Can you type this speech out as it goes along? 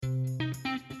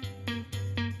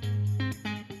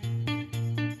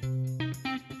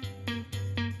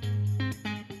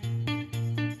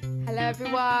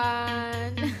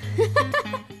everyone.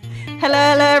 Hello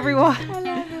everyone. Hello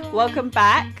everyone. Welcome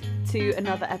back to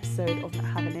another episode of Not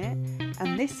Having It.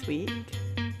 And this week,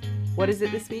 what is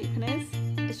it this week, Peniz?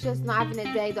 It's just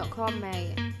nothavingitday.com,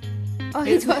 mate. Oh,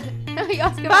 It's- you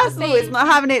asking about First of all, it's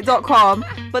nothavingit.com,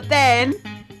 but then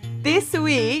this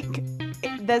week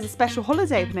there's a special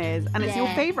holiday, Peniz, and it's your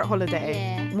Yeah. favourite holiday.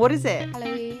 Yeah. What is it?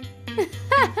 Halloween.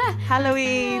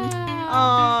 Halloween.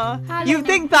 Ah, Aww. Halloween. You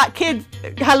think that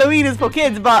Halloween is for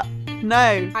kids, but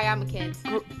no. I am a kid,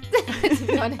 to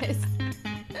be honest.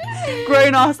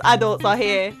 Grown-ass adults are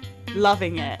here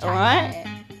loving it, Trying alright?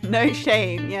 to get No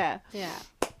shame, yeah. it. Yeah.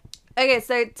 Okay,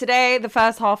 so today, the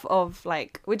first half of,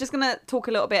 we're just going to talk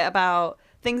a little bit about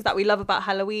things that we love about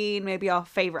Halloween, maybe our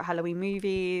favourite Halloween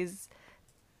movies,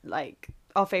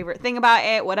 our favourite thing about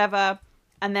it, whatever.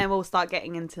 And then we'll start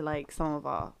getting into, some of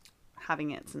our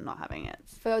having it's and not having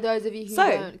it's. For those of you who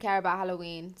So- don't care about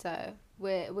Halloween, so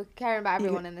we're caring about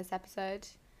everyone in this episode.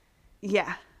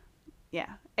 Yeah.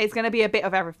 It's going to be a bit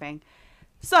of everything.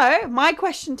 So, my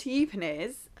question to you,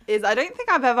 Peniz, is I don't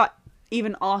think I've ever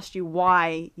even asked you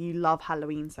why you love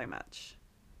Halloween so much.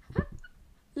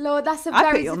 Lord, that's a I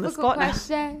put very you on the difficult spot now.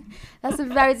 question. That's a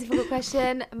very difficult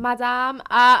question, madame.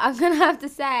 I'm going to have to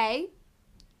say,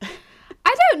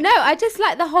 I don't know. I just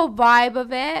like the whole vibe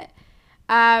of it.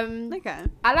 Okay.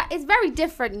 It's very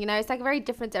different, it's very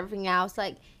different to everything else.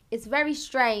 It's very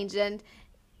strange, and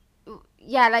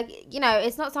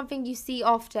it's not something you see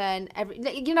often.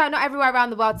 Not everywhere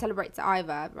around the world celebrates it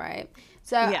either, right?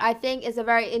 So Yeah. I think it's a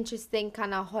very interesting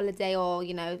kind of holiday or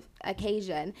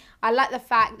occasion. I like the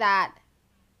fact that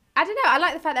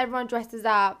everyone dresses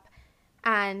up,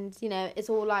 and it's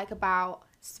all about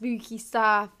spooky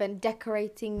stuff and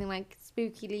decorating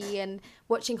spookily and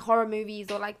watching horror movies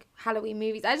or Halloween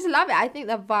movies. I just love it. I think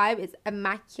the vibe is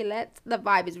immaculate. The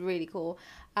vibe is really cool.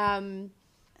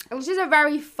 It's just a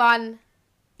very fun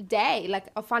day,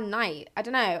 a fun night. I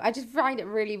don't know. I just find it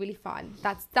really, really fun.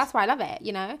 That's why I love it.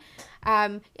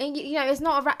 And it's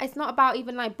not about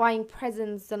even buying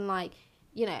presents and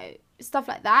stuff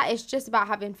like that. It's just about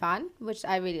having fun, which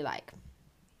I really like.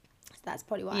 So that's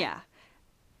probably why. Yeah.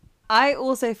 I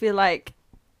also feel like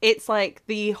it's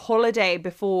the holiday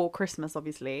before Christmas,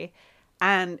 obviously.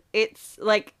 And it's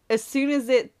as soon as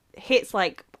it hits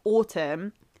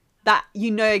autumn, that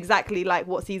exactly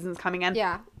what season's coming. And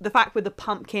Yeah. the fact with the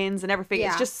pumpkins and everything, Yeah.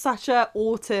 it's just such a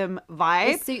autumn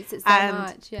vibe. It suits it so And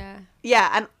much, yeah. Yeah,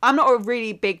 and I'm not a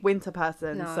really big winter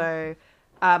person, No. so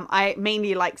I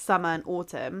mainly like summer and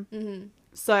autumn. Mm-hmm.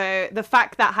 So the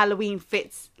fact that Halloween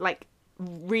fits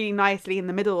really nicely in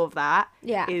the middle of that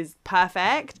Yeah. is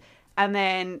perfect. And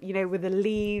then, with the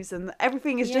leaves and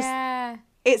everything is just, Yeah.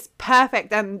 it's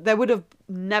perfect. And there would have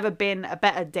never been a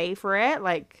better day for it,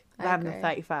 than the agree.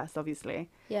 31st, obviously.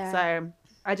 Yeah. So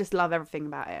I just love everything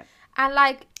about it.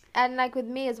 And with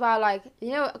me as well,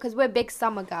 because we're big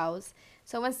summer girls.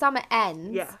 So when summer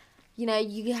ends, Yeah.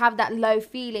 you have that low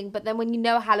feeling. But then when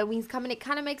Halloween's coming, it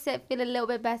kind of makes it feel a little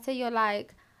bit better. You're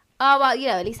like, oh, well,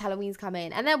 at least Halloween's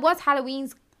coming. And then once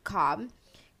Halloween's come,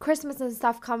 Christmas and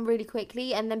stuff come really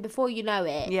quickly. And then before you know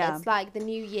it, Yeah. it's the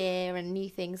new year and new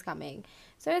things coming.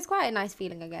 So it's quite a nice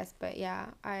feeling, I guess. But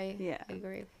yeah, I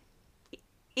agree.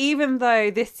 Even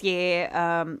though this year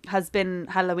has been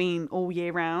Halloween all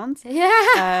year round.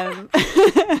 Yeah.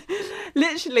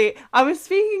 Literally, I was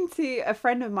speaking to a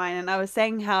friend of mine and I was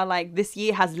saying how this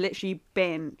year has literally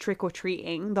been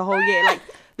trick-or-treating the whole year.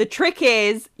 The trick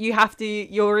is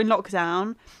you're in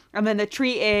lockdown, and then the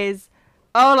treat is,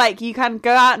 you can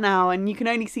go out now and you can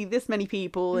only see this many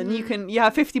people, and you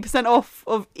have 50% off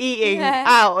of eating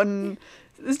out, and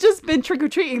it's just been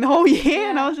trick-or-treating the whole year.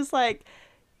 And I was just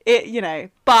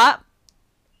but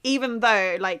even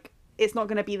though it's not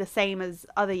going to be the same as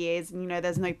other years, and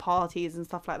there's no parties and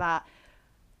stuff like that,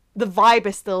 the vibe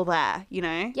is still there,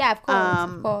 Yeah, of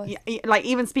course.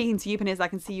 Even speaking to you, Peniz, I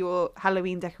can see your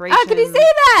Halloween decorations. Oh, can you see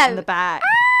them? In the back.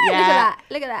 Ah,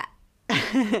 look at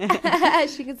that.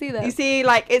 She can see them. You see,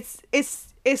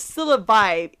 it's still a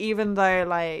vibe, even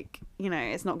though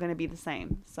it's not going to be the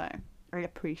same. So I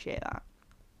appreciate that.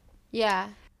 Yeah.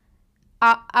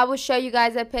 I will show you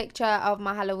guys a picture of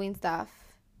my Halloween stuff.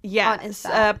 Yeah. On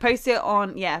Insta. Post it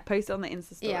on the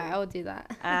Insta story. Yeah, I will do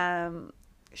that.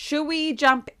 Should we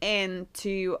jump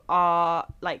into our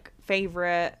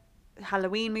favorite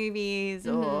Halloween movies,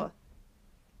 or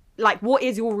what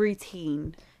is your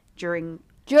routine during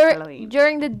Halloween?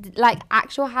 During the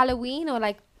actual Halloween,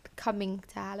 or coming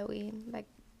to Halloween?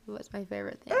 What's my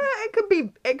favorite thing?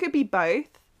 It could be both.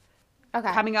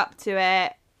 Okay. Coming up to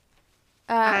it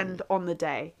and on the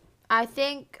day. I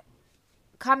think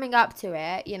coming up to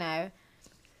it,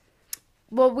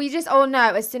 Well, we just all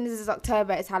know as soon as it's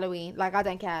October, it's Halloween. Like, I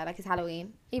don't care. Like, it's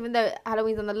Halloween. Even though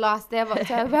Halloween's on the last day of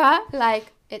October,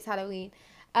 like, it's Halloween.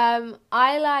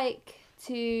 I like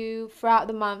to, throughout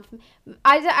the month,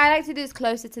 I like to do this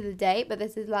closer to the date, but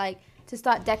this is, like, to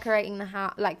start decorating the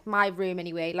house, like, my room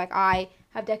anyway. Like, I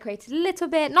have decorated a little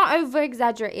bit, not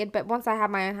over-exaggerated, but once I have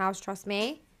my own house, trust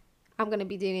me, I'm gonna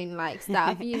be doing like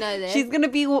stuff. You know this. She's gonna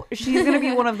be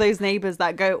one of those neighbors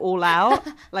that go all out.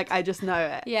 Like, I just know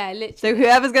it. Yeah, literally. So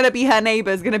whoever's gonna be her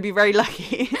neighbor is gonna be very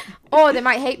lucky. Or they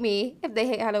might hate me if they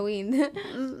hate Halloween.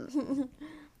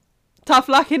 Tough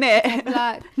luck, innit? Tough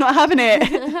luck. Not having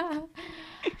it.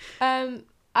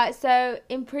 So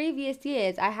in previous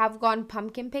years, I have gone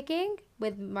pumpkin picking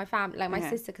with my family, like my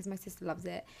sister, because my sister loves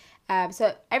it.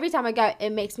 So every time I go,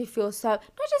 it makes me feel so, not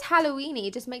just Halloweeny,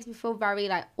 it just makes me feel very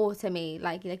like autumny,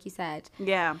 like you said.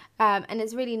 Yeah. And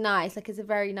it's really nice, like it's a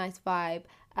very nice vibe.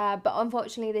 But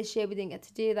unfortunately this year we didn't get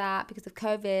to do that because of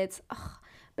COVID. Ugh,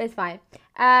 but it's fine.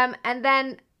 And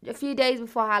then a few days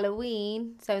before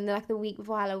Halloween, so in the week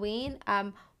before Halloween,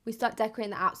 we start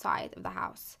decorating the outside of the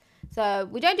house. So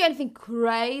we don't do anything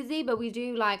crazy, but we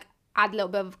do like add a little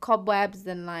bit of cobwebs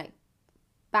and like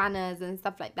banners and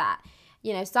stuff like that.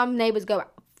 You know, some neighbors go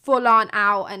full on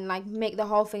out and like make the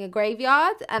whole thing a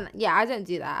graveyard. And yeah, I don't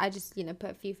do that. I just, put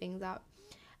a few things out.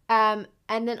 And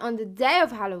then on the day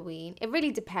of Halloween, it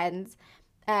really depends.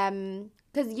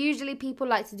 Because usually people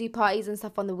like to do parties and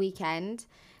stuff on the weekend.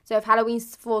 So if Halloween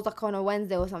falls like on a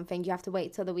Wednesday or something, you have to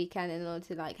wait till the weekend in order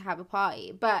to like have a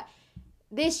party. But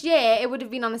this year it would have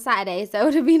been on a Saturday, so it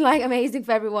would have been like amazing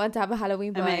for everyone to have a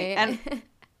Halloween party. And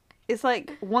it's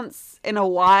like once in a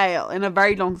while, in a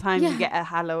very long time, you get a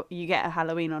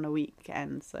Halloween on a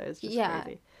weekend, so it's just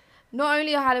crazy. Not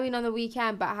only a Halloween on the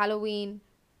weekend, but Halloween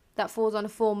that falls on a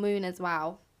full moon as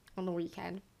well on the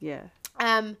weekend. Yeah.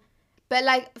 But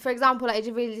like for example, like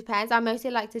it really depends. I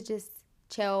mostly like to just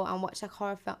chill and watch like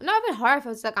horror films. Not even horror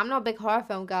films. Like I'm not a big horror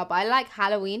film girl, but I like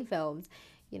Halloween films.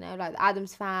 Like the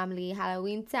Addams Family,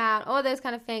 Halloween Town, all those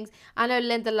kind of things. I know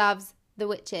Linda loves The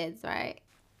Witches, right?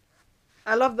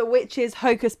 I love The Witches,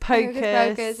 Hocus Pocus.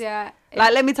 Hocus Pocus, yeah.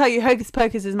 Like, let me tell you, Hocus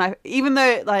Pocus is even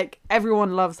though, like,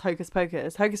 everyone loves Hocus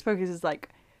Pocus is, like,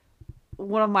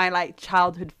 one of my, like,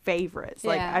 childhood favorites.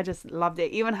 Like, I just loved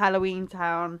it. Even Halloween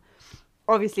Town,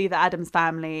 obviously The Addams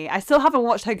Family. I still haven't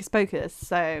watched Hocus Pocus,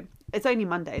 so it's only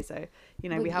Monday, so,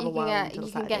 we have a while until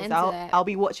Saturday. So I'll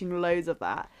be watching loads of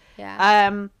that.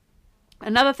 Yeah.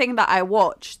 Another thing that I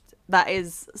watched that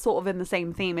is sort of in the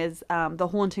same theme is The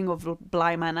Haunting of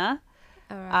Bly Manor.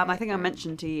 Right, I think I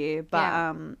mentioned to you,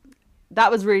 but that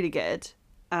was really good.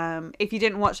 If you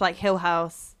didn't watch like Hill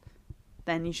House,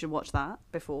 then you should watch that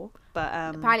before. But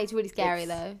apparently it's really scary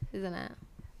though, isn't it?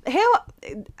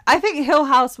 I think Hill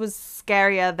House was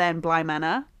scarier than Bly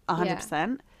Manor,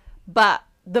 100%. But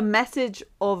the message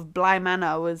of Bly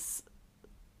Manor was,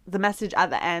 the message at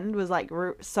the end was like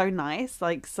so nice,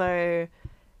 like so.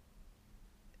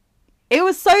 It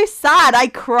was so sad. I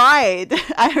cried.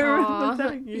 I remember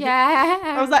telling you. Yeah.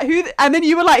 I was like, who? And then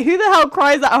you were like, who the hell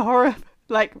cries at a horror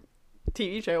like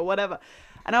TV show or whatever?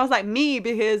 And I was like, me,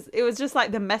 because it was just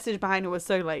like the message behind it was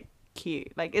so like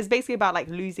cute. Like it's basically about like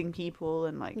losing people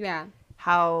and like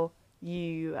how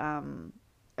you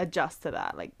adjust to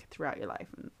that like throughout your life,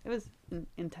 and it was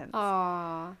intense.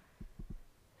 Aww.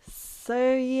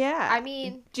 So yeah. I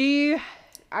mean,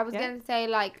 I was going to say,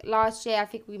 like, last year, I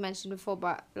think we mentioned before,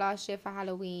 but last year for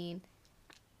Halloween,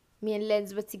 me and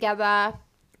Linz were together.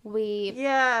 We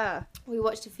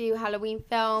watched a few Halloween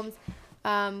films.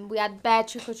 We had bare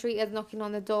trick-or-treaters knocking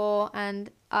on the door, and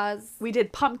us. We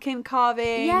did pumpkin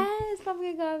carving. Yes,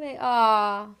 pumpkin carving.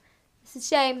 Oh, it's a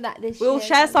shame that this We'll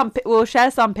share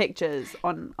some pictures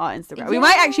on our Instagram. Yeah. We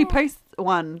might actually post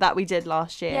one that we did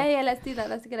last year. Yeah, let's do that.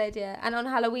 That's a good idea. And on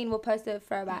Halloween, we'll post a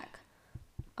throwback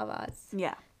of us.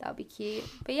 Yeah, that would be cute.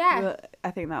 But yeah,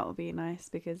 I think that would be nice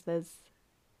because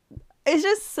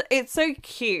it's so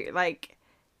cute, like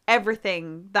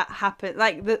everything that happened,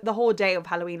 like the whole day of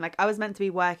Halloween. Like I was meant to be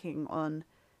working on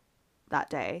that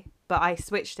day, but I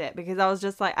switched it because I was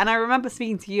just like, and I remember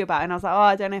speaking to you about it, and I was like, oh,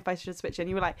 I don't know if I should switch it, and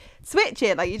you were like, switch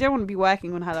it, like you don't want to be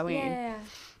working on Halloween. Yeah.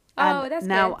 And that's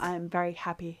now good. I'm very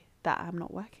happy that I'm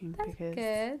not working because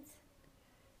good.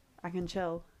 I can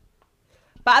chill.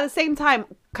 But at the same time,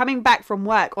 coming back from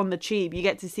work on the tube, you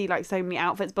get to see like so many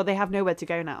outfits, but they have nowhere to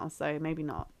go now, so maybe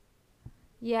not.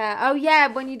 Yeah. Oh yeah,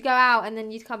 when you'd go out and then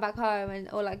you'd come back home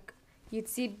or like you'd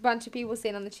see a bunch of people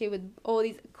sitting on the tube with all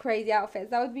these crazy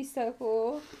outfits. That would be so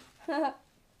cool. I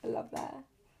love that.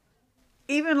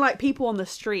 Even like people on the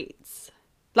streets.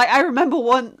 Like I remember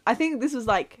I think this was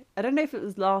like, I don't know if it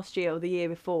was last year or the year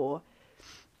before.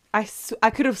 I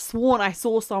could have sworn I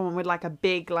saw someone with like a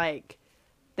big, like,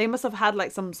 they must have had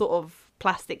like some sort of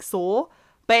plastic saw,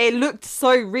 but it looked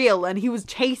so real, and he was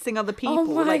chasing other people,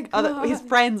 like his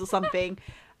friends or something.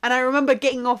 And I remember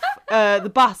getting off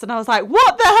the bus, and I was like,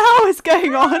 what the hell is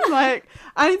going on? Like,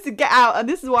 I need to get out. And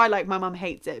this is why, like, my mum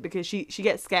hates it, because she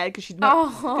gets scared, because she's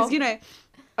not, because, you know,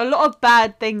 a lot of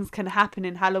bad things can happen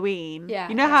in Halloween. Yeah.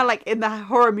 You know how, like, in the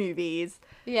horror movies,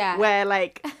 where,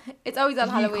 like, it's always on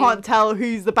Halloween. You can't tell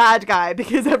who's the bad guy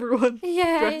because everyone's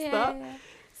dressed up. Yeah.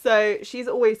 So she's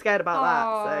always scared about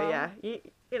that. So, yeah,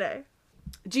 you know.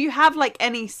 Do you have, like,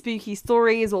 any spooky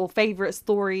stories or favourite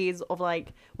stories of,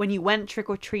 like, when you went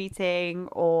trick-or-treating,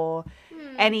 or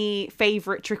any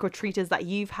favourite trick-or-treaters that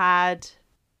you've had?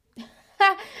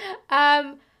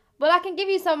 Well, I can give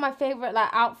you some of my favourite, like,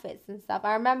 outfits and stuff.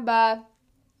 I remember,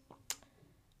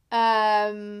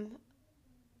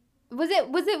 was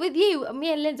it with you?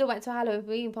 Me and Linda went to a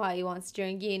Halloween party once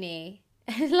during uni.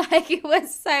 Like, it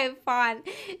was so fun.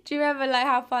 Do you remember, like,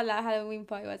 how fun that Halloween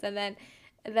party was? And then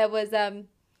there was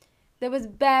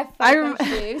bare fun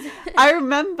costumes. I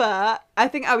remember, I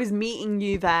think I was meeting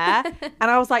you there,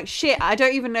 and I was like, shit, I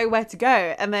don't even know where to go.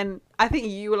 And then I think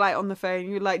you were like on the phone,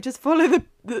 you were like, just follow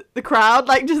the crowd,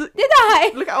 like, just did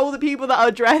I look at all the people that are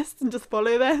dressed and just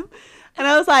follow them. And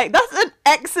I was like, that's an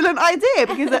excellent idea,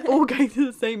 because they're all going to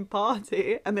the same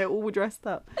party and they're all dressed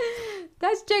up.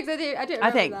 That's jokes. I don't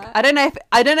remember that.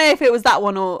 I don't know if it was that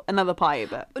one or another party,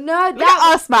 but no, look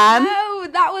at us, man. No,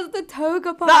 that was the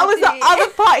toga party. That was the other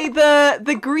party,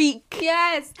 the Greek.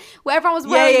 Yes, where everyone was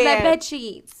wearing their bed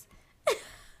sheets.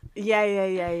 Yeah.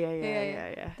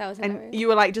 That was hilarious. And you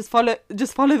were like, just follow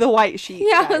the white sheet.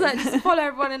 Yeah, guys. I was like, just follow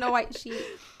everyone in a white sheet.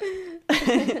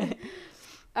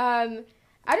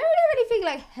 I don't really think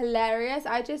like hilarious.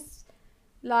 I just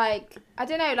like, I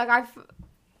don't know, like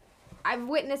I've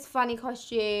witnessed funny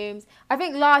costumes. I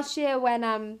think last year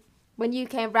when you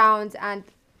came round and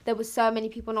there was so many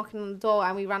people knocking on the door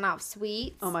and we ran out of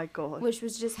sweets. Oh my god. Which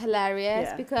was just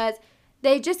hilarious because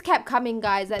they just kept coming,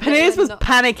 guys. Like, Peniz was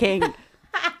panicking.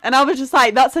 And I was just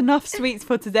like, that's enough sweets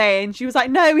for today. And she was like,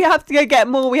 no, we have to go get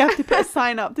more. We have to put a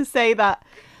sign up to say that.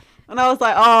 And I was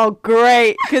like, oh,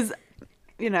 great. Because,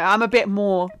 you know, I'm a bit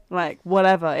more like,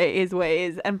 whatever, it is what it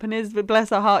is. And Peniz,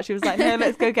 bless her heart, she was like, no,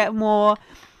 let's go get more.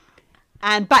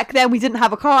 And back then we didn't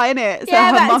have a car, innit? So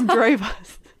her mum drove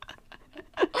us.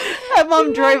 Her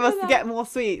mum drove us to get more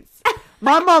sweets.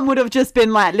 My mum would have just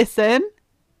been like, listen,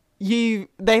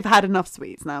 they've had enough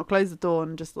sweets now. Close the door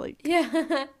and just like...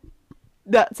 Yeah.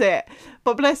 That's it.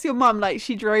 But bless your mum, like,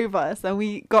 she drove us and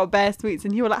we got bare sweets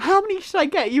and you were like, how many should I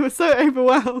get? You were so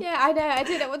overwhelmed. Yeah, I know. I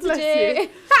didn't know what to Bless do.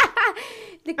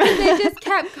 Because they just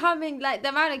kept coming. Like, the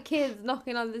amount of kids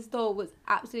knocking on this door was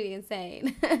absolutely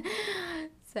insane.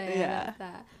 So, yeah, that's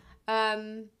that.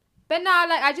 But no,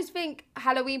 like, I just think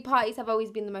Halloween parties have always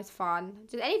been the most fun.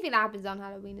 Just anything that happens on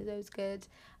Halloween is always good.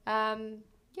 Yeah,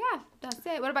 that's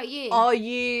it. What about you?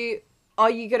 Are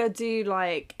you gonna do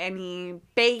like any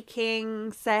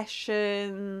baking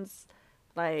sessions?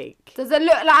 Like, does it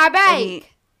look like I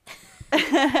bake?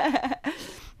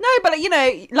 No, but you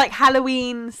know, like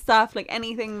Halloween stuff, like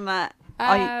anything that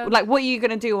like, what are you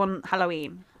gonna do on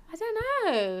Halloween? I don't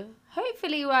know.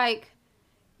 Hopefully, like,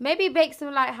 maybe bake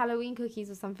some like Halloween cookies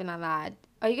or something like that.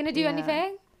 Are you gonna do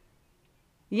anything?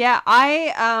 Yeah,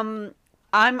 I'm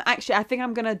actually, I think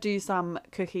I'm gonna do some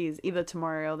cookies either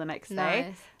tomorrow or the next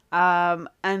day.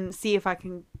 And see if I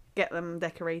can get them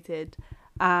decorated.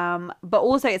 But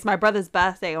also it's my brother's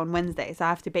birthday on Wednesday, so I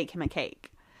have to bake him a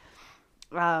cake.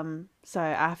 So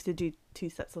I have to do 2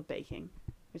 sets of baking,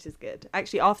 which is good.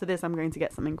 Actually, after this, I'm going to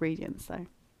get some ingredients, so.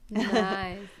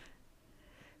 Nice.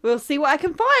 We'll see what I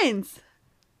can find.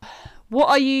 What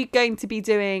are you going to be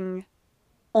doing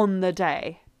on the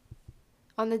day?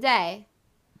 On the day?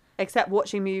 Except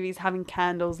watching movies, having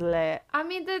candles lit. I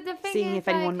mean, the thing seeing is, if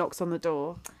anyone knocks on the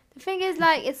door. The thing is,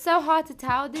 like, it's so hard to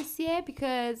tell this year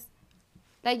because,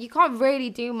 like, you can't really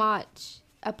do much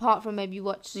apart from maybe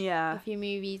watch a few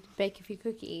movies, bake a few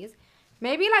cookies.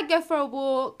 Maybe, like, go for a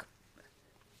walk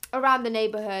around the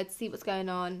neighborhood, see what's going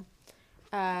on.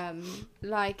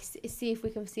 Like, see if we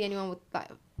can see anyone with, like,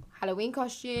 Halloween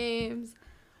costumes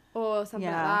or something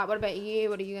like that. What about you?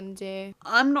 What are you going to do?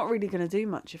 I'm not really going to do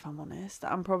much, if I'm honest.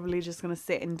 I'm probably just going to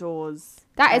sit indoors.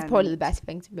 That is probably the best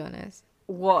thing, to be honest.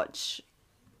 Watch,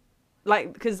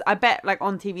 like, because I bet, like,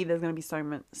 on TV there's going to be so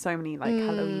many like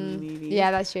Halloween movies.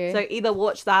 Yeah, that's true. So either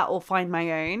watch that or find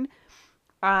my own.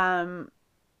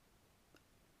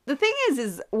 The thing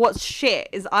is what's shit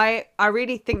is I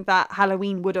really think that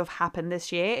Halloween would have happened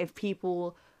this year if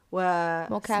people were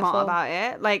more careful smart about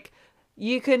it. Like,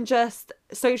 you can just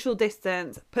social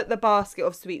distance, put the basket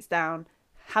of sweets down,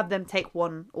 have them take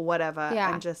one or whatever,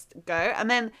 and just go. And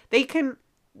then they can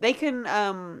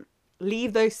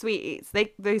leave those sweets.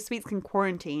 Those sweets can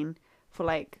quarantine for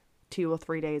like 2 or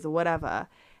 3 days or whatever,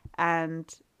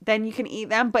 and then you can eat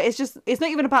them. But it's not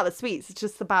even about the sweets. It's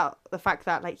just about the fact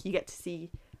that like you get to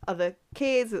see other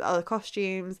kids with other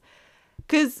costumes.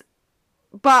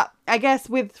 But I guess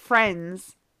with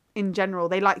friends in general,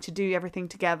 they like to do everything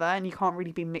together, and you can't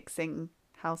really be mixing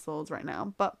households right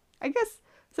now. But I guess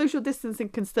social distancing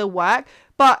can still work.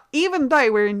 But even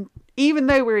though we're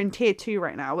in tier 2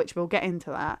 right now, which we'll get into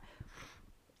that,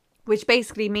 which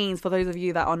basically means, for those of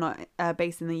you that are not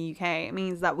based in the UK, it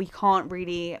means that we can't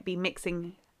really be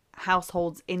mixing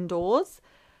households indoors.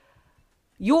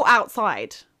 You're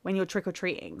outside when you're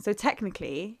trick-or-treating, so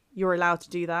technically you're allowed to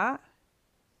do that.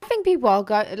 I think people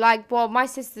are my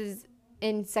sister's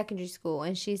in secondary school,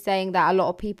 and she's saying that a lot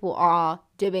of people are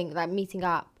doing like meeting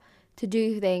up to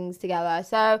do things together.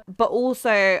 So, but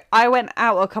also I went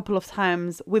out a couple of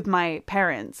times with my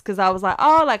parents because I was like,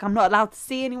 oh, like I'm not allowed to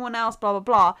see anyone else, blah blah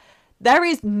blah. There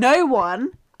is no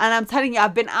one, and I'm telling you,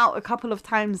 I've been out a couple of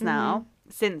times now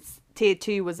since tier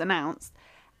 2 was announced,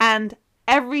 and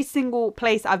every single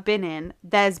place I've been in,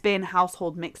 there's been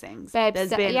household mixings.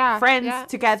 There's been friends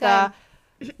together,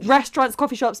 restaurants,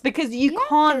 coffee shops, because you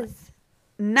can't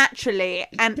naturally,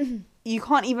 and you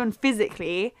can't even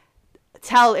physically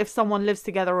tell if someone lives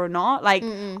together or not. Like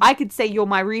I could say you're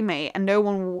my roommate and no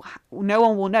one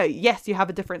will know. Yes, you have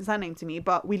a different surname to me,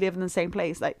 but we live in the same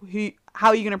place. Like how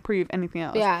are you going to prove anything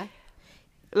else?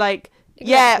 Like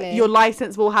exactly. Your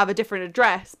license will have a different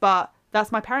address, but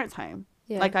that's my parents' home.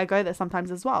 Like I go there sometimes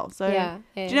as well. So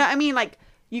do you know what I mean? Like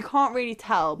you can't really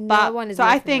tell. But no one is so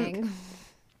listening. I think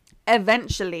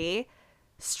eventually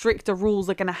stricter rules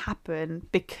are going to happen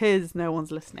because no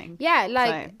one's listening.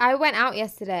 I went out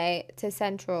yesterday to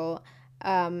Central,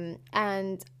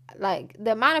 and like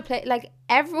the amount of like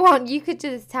everyone, you could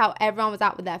just tell everyone was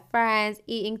out with their friends,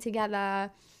 eating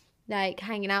together, like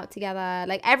hanging out together.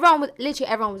 Like everyone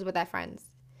was with their friends,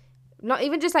 not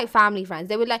even just like family friends.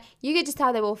 They would like, you could just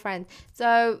tell they were all friends.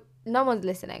 So no one's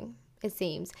listening, it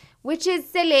seems, which is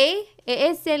silly. It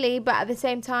is silly, but at the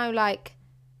same time, like,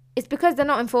 it's because they're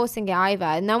not enforcing it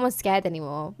either. No one's scared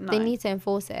anymore. No. They need to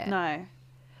enforce it. No.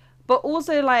 But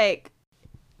also, like,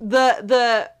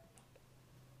 the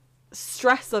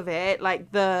stress of it,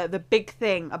 like, the big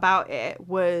thing about it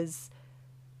was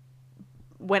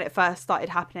when it first started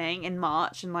happening in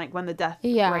March, and, like, when the death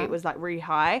rate was, like, really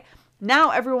high. Now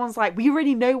everyone's like, we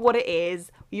already know what it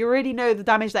is. We already know the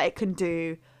damage that it can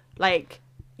do. Like,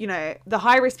 you know, the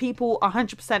high-risk people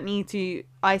 100% need to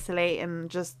isolate and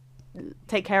just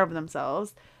take care of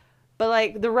themselves, but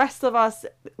like the rest of us,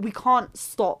 we can't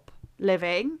stop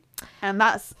living, and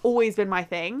that's always been my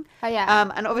thing.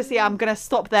 And obviously I'm gonna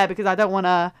stop there because I don't want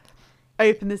to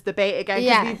open this debate again,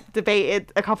 because we've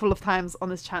debated a couple of times on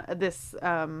this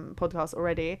podcast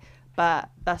already, but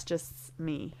that's just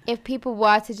me. If people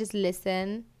were to just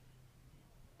listen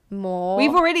more.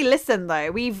 We've already listened though.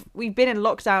 We've been in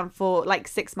lockdown for like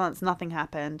 6 months, nothing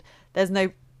happened. There's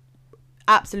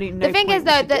absolutely no. The thing is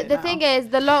though, the thing is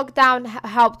the lockdown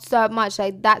helped so much.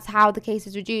 Like that's how the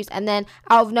cases reduced, and then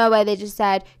out of nowhere they just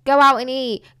said go out and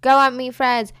eat, go out and meet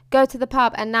friends, go to the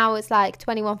pub, and now it's like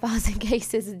 21,000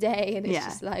 cases a day, and it's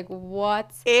just like,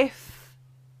 what? If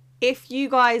you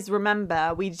guys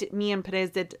remember, me and Perez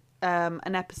did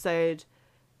an episode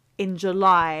in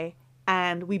July,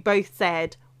 and we both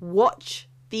said watch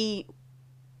the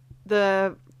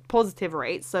positive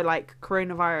rates, so like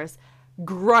coronavirus,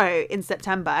 grow in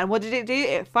September. And what did it do?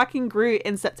 It fucking grew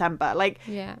in September. Like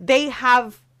they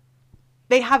have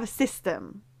a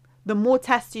system. The more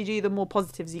tests you do, the more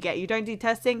positives you get. You don't do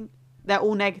testing, they're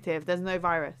all negative. There's no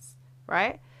virus,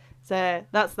 right? So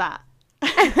that's that.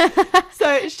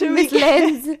 So should we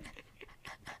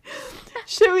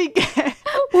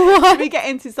get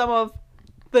into some of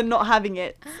the not having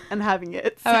it and having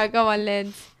it? All right, go on,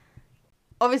 Linz.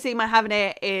 Obviously my having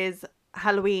it is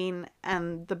Halloween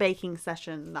and the baking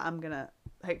session that I'm gonna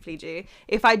hopefully do.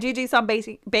 If I do some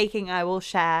baking, I will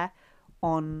share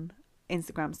on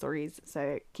Instagram stories,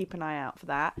 so keep an eye out for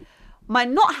that. My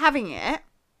not having it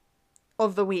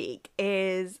of the week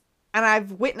is, and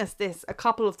I've witnessed this a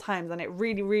couple of times, and it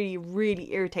really, really,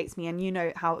 really irritates me, and you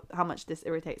know how much this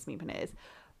irritates me, Panez,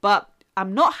 but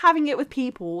I'm not having it with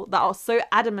people that are so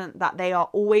adamant that they are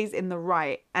always in the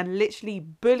right and literally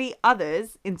bully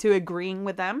others into agreeing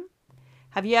with them.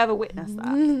 Have you ever witnessed that?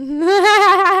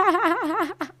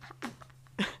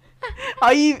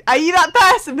 Are you that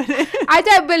person? I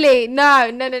don't bully. No.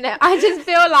 I just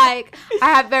feel like I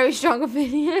have very strong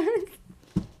opinions.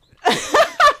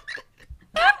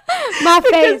 My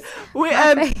face.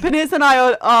 My face. Panis and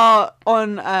I are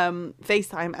on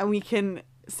FaceTime, and we can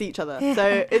see each other.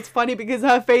 So it's funny because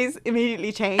her face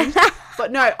immediately changed.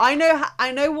 But no, I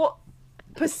know what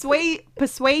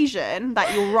persuasion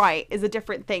that you're right is a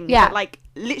different thing. Yeah. But like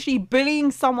literally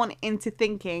bullying someone into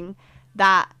thinking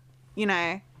that, you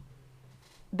know,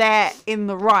 they're in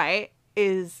the right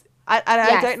is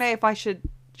I don't know if I should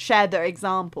share the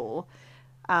example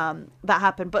that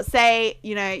happened, but say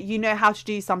you know how to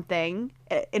do something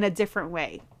in a different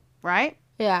way, right?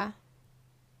 Yeah.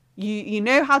 You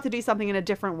know how to do something in a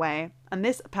different way, and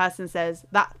this person says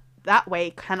that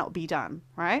way cannot be done,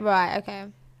 right? Right. Okay.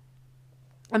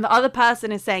 And the other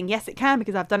person is saying, yes, it can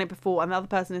because I've done it before, and the other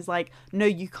person is like, no,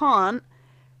 you can't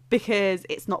because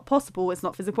it's not possible, it's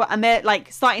not physical, and they're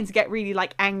like starting to get really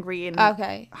like angry and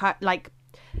Okay.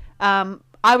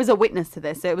 I was a witness to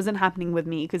this, so it wasn't happening with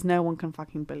me because no one can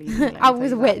fucking believe me. I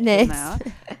was a witness.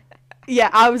 Yeah,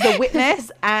 I was a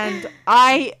witness, and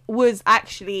I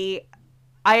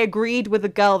agreed with the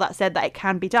girl that said that it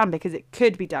can be done because it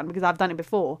could be done because I've done it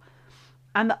before.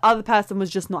 And the other person was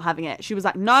just not having it. She was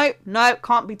like, no,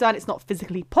 can't be done. It's not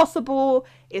physically possible.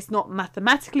 It's not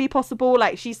mathematically possible.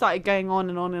 Like, she started going on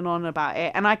and on and on about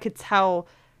it. And I could tell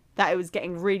that it was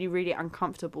getting really, really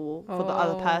uncomfortable for the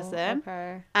other person.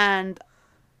 Okay. And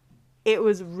it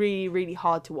was really, really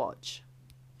hard to watch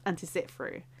and to sit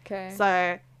through. Okay.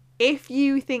 So if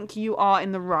you think you are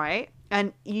in the right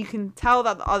and you can tell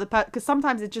that the other person, because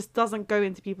sometimes it just doesn't go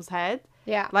into people's head.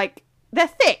 Yeah. Like, they're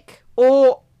thick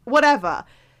or whatever,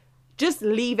 just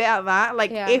leave it at that.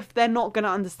 Like, if they're not gonna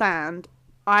understand,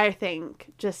 I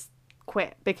think just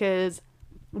quit, because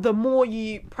the more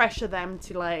you pressure them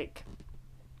to, like,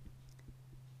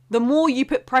 the more you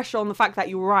put pressure on the fact that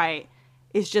you're right,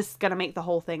 is just gonna make the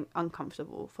whole thing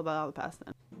uncomfortable for the other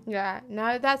person. Yeah,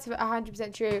 no, that's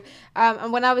 100% true.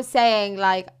 And when I was saying,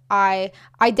 like, I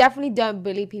definitely don't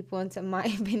bully people into my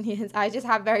opinions. I just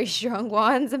have very strong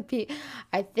ones, and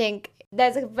I think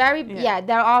there's a very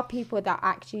there are people that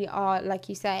actually are, like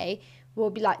you say, will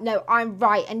be like, no, I'm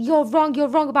right and you're wrong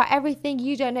about everything,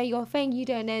 you don't know your thing, you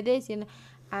don't know this, you know,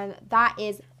 and that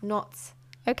is not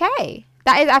okay.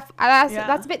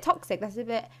 That's a bit toxic. That's a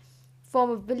bit form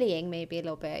of bullying, maybe a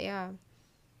little bit. Yeah.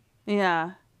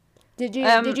 Did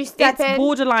you step in? It's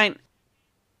borderline.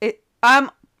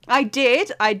 I did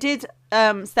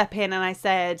step in, and I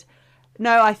said,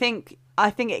 no, I think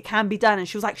it can be done. And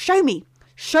she was like, show me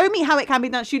how it can be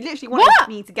done. She literally wanted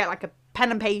me to get like a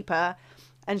pen and paper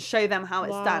and show them how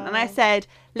it's done. And I said,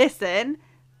 listen,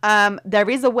 there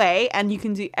is a way, and you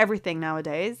can do everything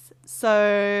nowadays.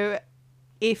 So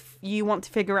if you want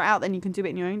to figure it out, then you can do it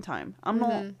in your own time. I'm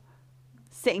not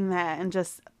sitting there and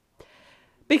just,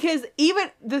 because even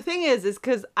the thing is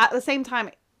because at the same time,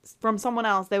 from someone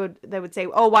else, they would say,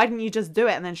 oh, why didn't you just do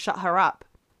it and then shut her up?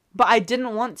 But I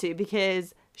didn't want to,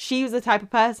 because she was the type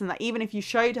of person that even if you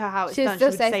showed her how it's done, she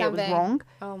would say it was wrong.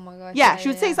 Oh my gosh. Yeah, she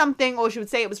would say something, or she would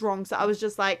say it was wrong. So I was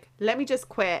just like, let me just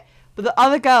quit. But the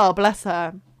other girl, bless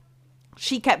her,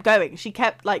 she kept going. She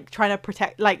kept like trying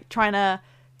to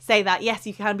say that, yes,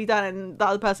 you can be done. And the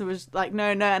other person was like, no.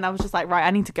 And I was just like, right,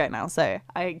 I need to go now. So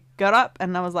I got up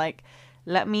and I was like,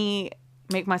 let me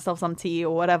make myself some tea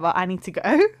or whatever. I need to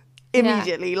go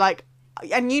immediately. Like,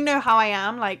 and you know how I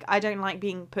am. Like, I don't like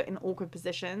being put in awkward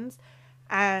positions.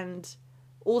 And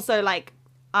also, like,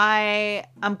 I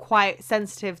am quite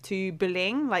sensitive to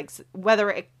bullying. Like, whether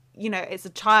it's a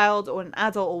child or an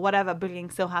adult or whatever, bullying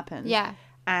still happens. Yeah.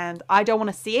 And I don't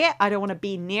want to see it. I don't want to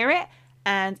be near it.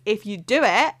 And if you do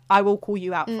it, I will call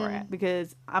you out for it,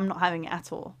 because I'm not having it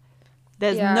at all.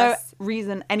 There's no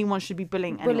reason anyone should be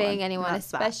bullying anyone.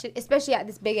 Especially at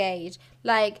this big age.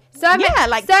 Like, so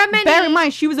many. Bear in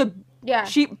mind, she was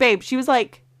she was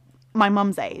like my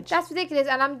mum's age. That's ridiculous.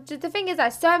 And the thing is that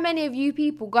so many of you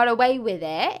people got away with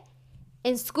it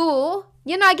in school.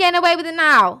 You're not getting away with it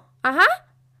now.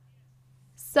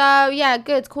 So yeah,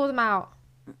 good. Call them out.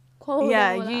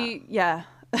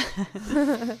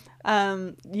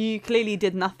 You clearly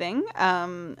did nothing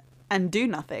and do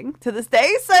nothing to this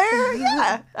day, so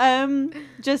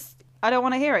just I don't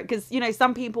want to hear it, because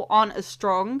some people aren't as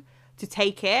strong to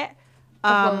take it.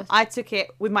 I took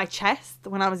it with my chest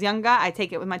when I was younger. I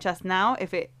take it with my chest now.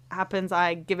 If it happens,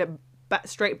 I give it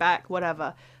straight back,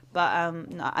 whatever. But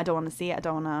no, I don't want to see it. I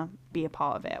don't want to be a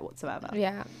part of it whatsoever.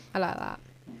 Yeah, I like that.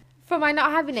 For my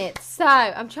not having it, so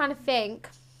I'm trying to think.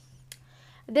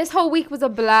 This whole week was a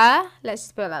blur. Let's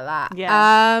just put it like that.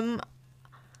 Yeah.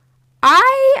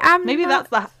 I am. Maybe that's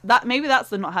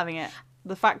the not having it.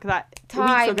 The fact that weeks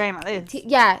are going like this.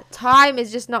 Time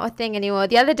is just not a thing anymore.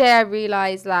 The other day I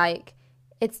realized, like,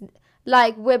 it's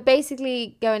like we're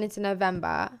basically going into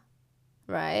November,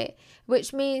 right?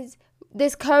 Which means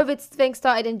this COVID thing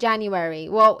started in January.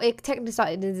 Well, it technically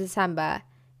started in December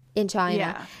in China.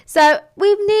 Yeah. So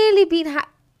we've nearly been,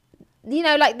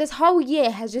 like this whole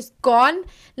year has just gone.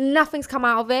 Nothing's come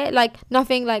out of it. Like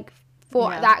nothing like for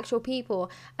the actual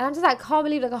people. And I'm just like, can't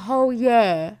believe like a whole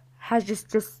year has just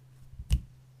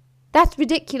that's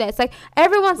ridiculous. Like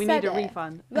everyone We said need a it.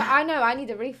 refund. But I know, I need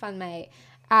a refund, mate.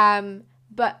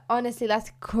 But honestly,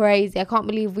 that's crazy. I can't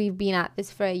believe we've been at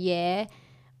this for a year.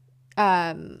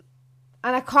 And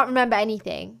I can't remember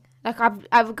anything. Like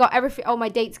I've got everything, all my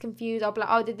dates confused. I'll be like,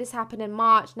 oh, did this happen in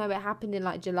March? No, it happened in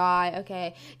like July.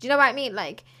 Okay. Do you know what I mean?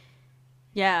 Like,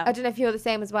 Yeah. I don't know if you're the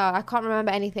same as well. I can't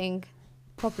remember anything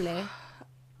properly.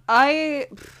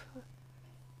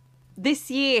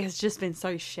 This year has just been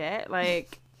so shit.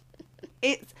 Like,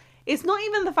 it's not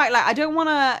even the fact, like, I don't want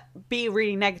to be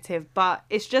really negative, but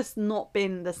it's just not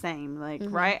been the same. Like,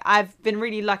 right? I've been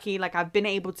really lucky. Like, I've been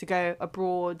able to go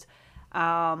abroad.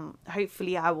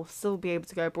 Hopefully I will still be able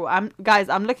to go abroad.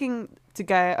 I'm looking to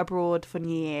go abroad for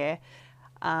New Year.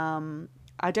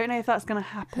 I don't know if that's gonna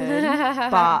happen,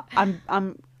 but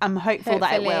I'm hopeful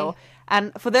that it will.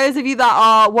 And for those of you that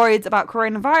are worried about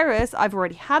coronavirus, I've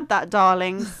already had that,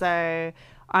 darling, so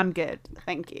I'm good.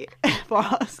 Thank you for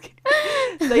asking.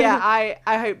 So yeah,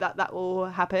 I hope that will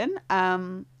happen.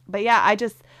 But yeah,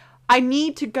 I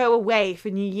need to go away for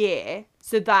New Year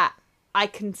so that I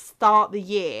can start the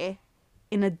year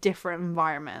in a different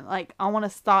environment. Like, I want to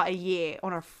start a year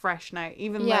on a fresh note,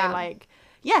 even though, like,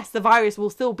 yes, the virus will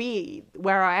still be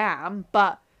where I am,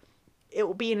 but it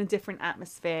will be in a different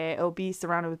atmosphere. It will be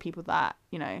surrounded with people that,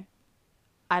 you know,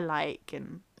 I like,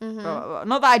 and blah, blah, blah.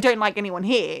 Not that I don't like anyone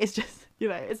here. It's just, you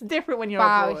know, it's different when you're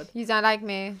abroad. You don't like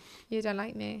me. You don't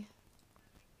like me.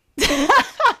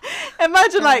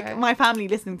 Imagine, like, my family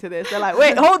listening to this. They're like,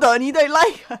 wait, hold on, you don't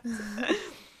like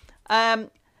us.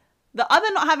 The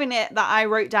other not having it that I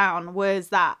wrote down was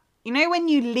that, you know, when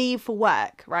you leave for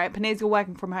work, right? Panay's, you're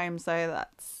working from home, so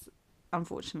that's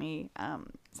unfortunately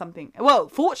something. Well,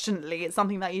 fortunately, it's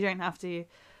something that you don't have to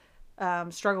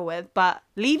struggle with. But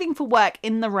leaving for work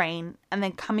in the rain and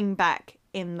then coming back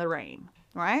in the rain,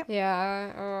 right?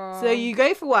 Yeah. So you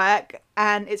go for work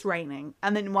and it's raining,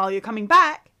 and then while you're coming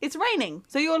back, it's raining.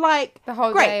 So you're like, the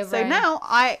whole great. day of rain. Now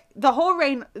the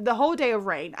whole day of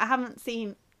rain, I haven't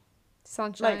seen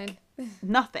sunshine.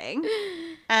 Nothing.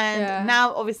 And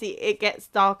now obviously it gets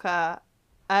darker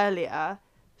earlier,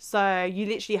 so you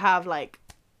literally have like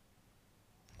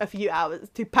a few hours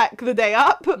to pack the day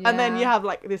up, and then you have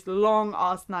like this long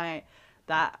ass night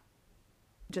that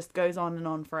just goes on and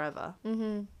on forever.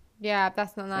 Yeah,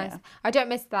 that's not nice. I don't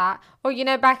miss that. Or, you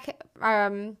know, back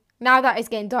now that it's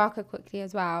getting darker quickly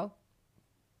as well,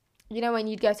 you know, when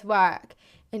you'd go to work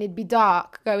and it'd be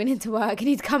dark going into work, and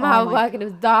you'd come out of work and it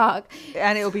was dark.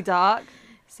 And it'll be dark.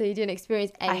 So you didn't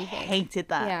experience anything. I hated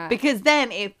that. Yeah. Because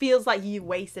then it feels like you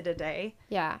wasted a day.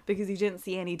 Yeah. Because you didn't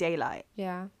see any daylight.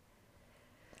 Yeah.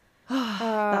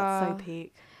 That's so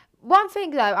peak. One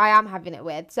thing, though, I am having it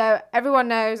with. So everyone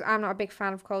knows I'm not a big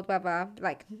fan of cold weather.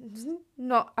 Like,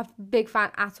 not a big fan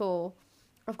at all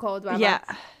of cold weather. Yeah.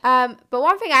 But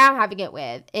one thing I am having it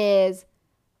with is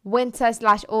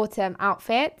winter/autumn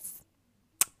outfits.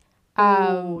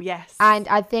 Oh, yes. And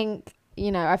I think,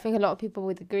 you know, a lot of people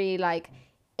would agree, like,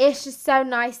 it's just so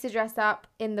nice to dress up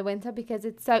in the winter because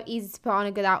it's so easy to put on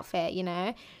a good outfit, you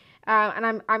know.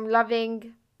 And I'm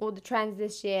loving all the trends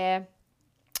this year.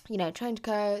 You know, trench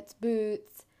coats,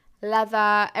 boots,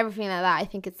 leather, everything like that. I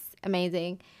think it's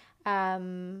amazing.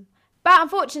 But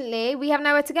unfortunately, we have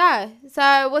nowhere to go.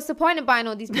 So what's the point of buying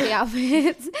all these pretty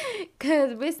outfits?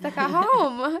 Because we're stuck at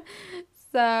home.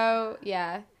 So,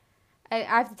 yeah. I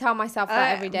have to tell myself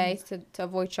that every day to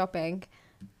avoid shopping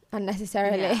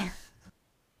unnecessarily. Yeah.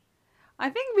 I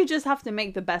think we just have to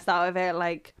make the best out of it.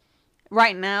 Like,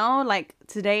 right now, like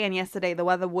today and yesterday, the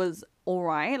weather was all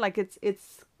right. Like,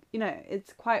 it's you know,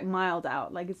 it's quite mild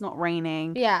out. Like, it's not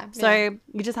raining. Yeah. So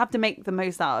you just have to make the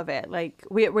most out of it. Like,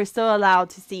 we're still allowed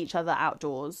to see each other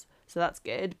outdoors, so that's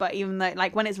good. But even though,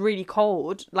 like, when it's really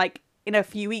cold, like in a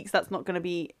few weeks, that's not going to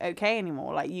be okay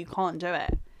anymore. Like, you can't do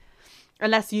it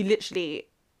unless you literally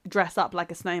dress up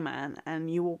like a snowman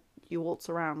and you waltz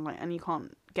around, like, and you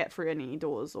can't get through any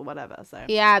doors or whatever. So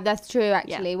yeah, that's true.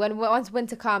 Actually, once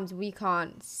winter comes, we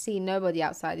can't see nobody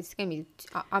outside. It's gonna be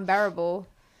unbearable.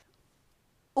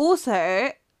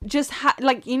 Also, just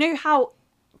like, you know how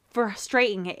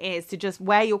frustrating it is to just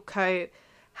wear your coat,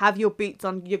 have your boots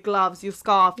on, your gloves, your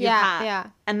scarf, your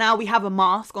hat, and now we have a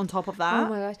mask on top of that. Oh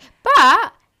my gosh!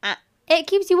 But it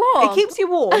keeps you warm. It keeps you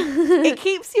warm. It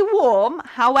keeps you warm.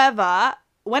 However,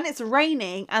 when it's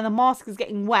raining and the mask is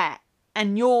getting wet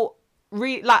and you're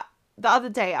like the other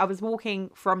day I was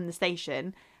walking from the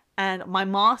station and my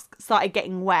mask started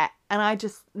getting wet and I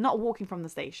just not walking from the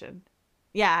station.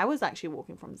 Yeah, I was actually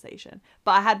walking from the station,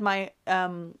 but I had my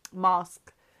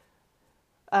mask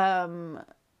on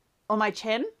my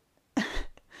chin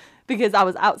because I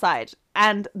was outside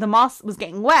and the mask was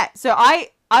getting wet. So I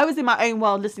was in my own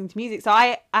world listening to music. So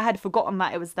I had forgotten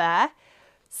that it was there.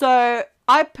 So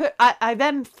I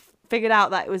then figured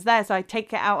out that it was there. So I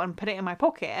take it out and put it in my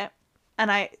pocket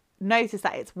and I noticed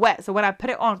that it's wet. So when I put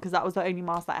it on, because that was the only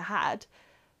mask that I had,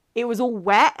 it was all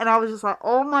wet. And I was just like,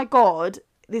 oh my God,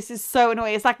 this is so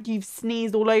annoying. It's like you've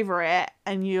sneezed all over it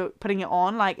and you're putting it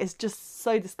on. Like, it's just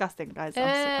so disgusting, guys.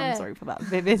 I'm sorry for that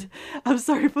vivid. I'm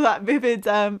sorry for that vivid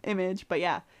image. But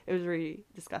yeah, it was really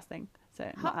disgusting. So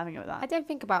I'm not having it with that. I don't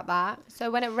think about that. So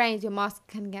when it rains, your mask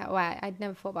can get wet. I'd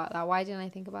never thought about that. Why didn't I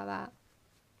think about that?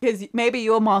 Because maybe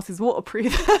your mask is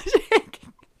waterproof.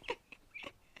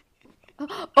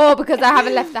 Or because I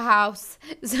haven't left the house.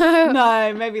 So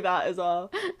no, maybe that as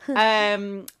well.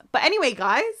 But anyway,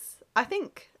 guys, I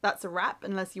think that's a wrap.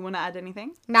 Unless you want to add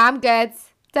anything. Nah, I'm good.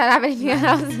 Don't have anything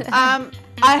else.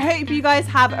 I hope you guys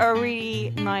have a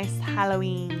really nice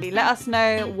Halloween. Let us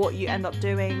know what you end up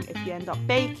doing. If you end up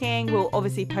baking, we'll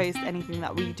obviously post anything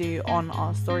that we do on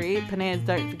our story. Paniers,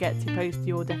 don't forget to post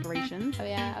your decorations. Oh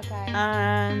yeah, okay.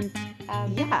 And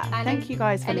thank you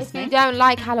guys for listening. If you don't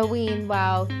like Halloween,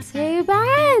 well, too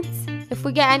bad. If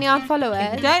we get any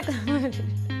unfollowers. Don't.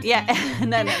 Yeah,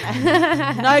 no.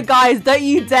 No, guys, don't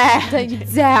you dare. Don't you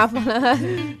dare follow us.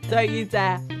 Don't you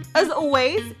dare. As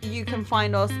always, you can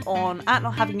find us on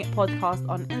 @NotHavingItPodcast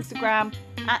on Instagram,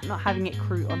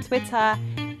 @NotHavingItCrew on Twitter,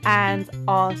 and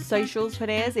our socials for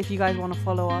this if you guys want to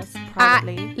follow us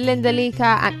privately. @LindaLika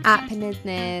and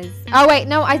 @Panisnes. Oh wait,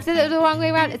 no, I said it the wrong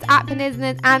way around. It's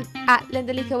 @Panisnes and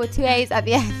 @LindaLika with 2 A's at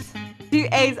the end. 2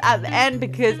 A's at the end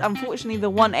because unfortunately the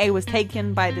 1 A was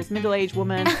taken by this middle-aged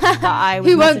woman that I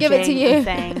was who won't give it to you.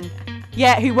 Saying,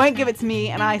 yeah, who won't give it to me.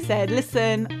 And I said,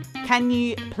 listen, can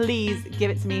you please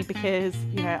give it to me because,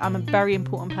 you know, I'm a very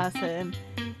important person.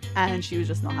 And she was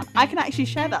just not happy. I can actually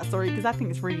share that story because I think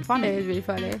it's really funny. It is really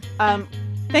funny.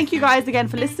 Thank you guys again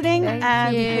for listening.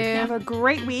 Thank you. Hope you have a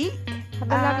great week.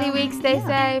 Have a lovely week. Stay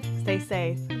safe. Stay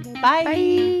safe. Okay, Bye.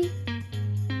 Bye.